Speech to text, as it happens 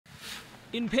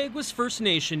In Peguis First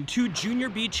Nation, 2 Junior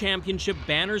B Championship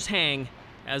banners hang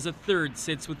as a third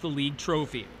sits with the league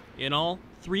trophy. In all,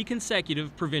 3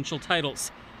 consecutive provincial titles.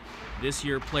 This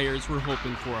year, players were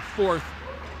hoping for a 4th.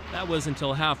 That was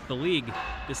until half the league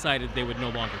decided they would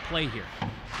no longer play here.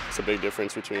 It's a big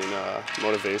difference between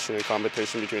motivation and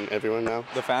competition between everyone now.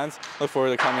 The fans look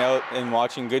forward to coming out and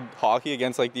watching good hockey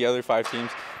against the other 5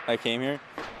 teams that came here.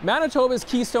 Manitoba's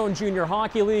Keystone Junior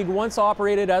Hockey League once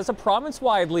operated as a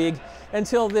province-wide league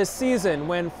until this season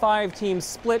when 5 teams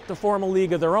split to form a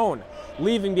league of their own,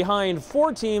 leaving behind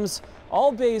 4 teams,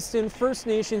 all based in First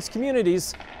Nations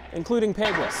communities, including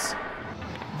Peguis.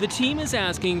 The team is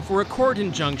asking for a court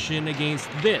injunction against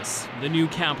this, the new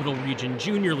Capital Region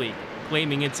Junior League,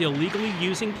 claiming it's illegally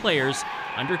using players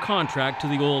under contract to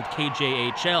the old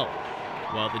KJHL.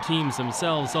 While the teams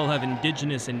themselves all have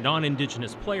Indigenous and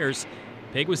non-Indigenous players,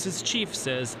 Peguis' chief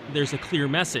says there's a clear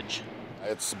message.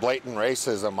 It's blatant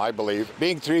racism, I believe.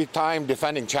 Being 3-time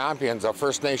defending champions of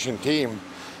First Nation team,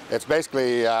 it's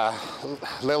basically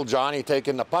little Johnny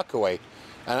taking the puck away.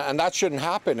 And that shouldn't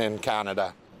happen in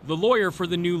Canada. The lawyer for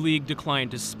the new league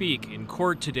declined to speak. In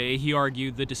court today, he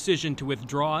argued the decision to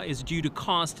withdraw is due to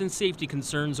cost and safety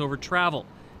concerns over travel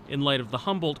in light of the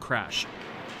Humboldt crash.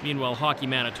 Meanwhile, Hockey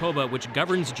Manitoba, which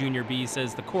governs Junior B,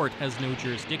 says the court has no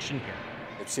jurisdiction here.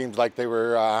 It seems like they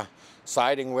were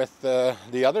siding with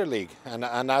the other league, and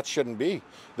that shouldn't be.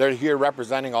 They're here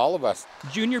representing all of us.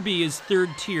 Junior B is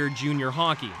third-tier junior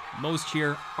hockey. Most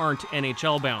here aren't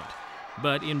NHL-bound.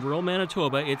 But in rural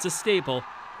Manitoba, it's a staple.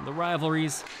 The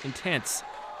rivalry's intense.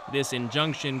 This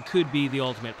injunction could be the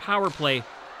ultimate power play.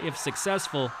 If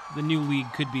successful, the new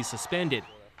league could be suspended.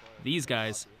 These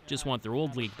guys just want their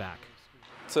old league back.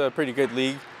 It's a pretty good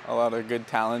league. A lot of good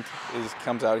talent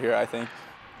comes out here, I think.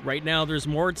 Right now, there's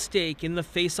more at stake in the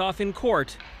face-off in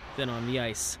court than on the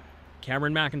ice.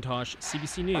 Cameron McIntosh,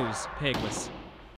 CBC News, Peguis.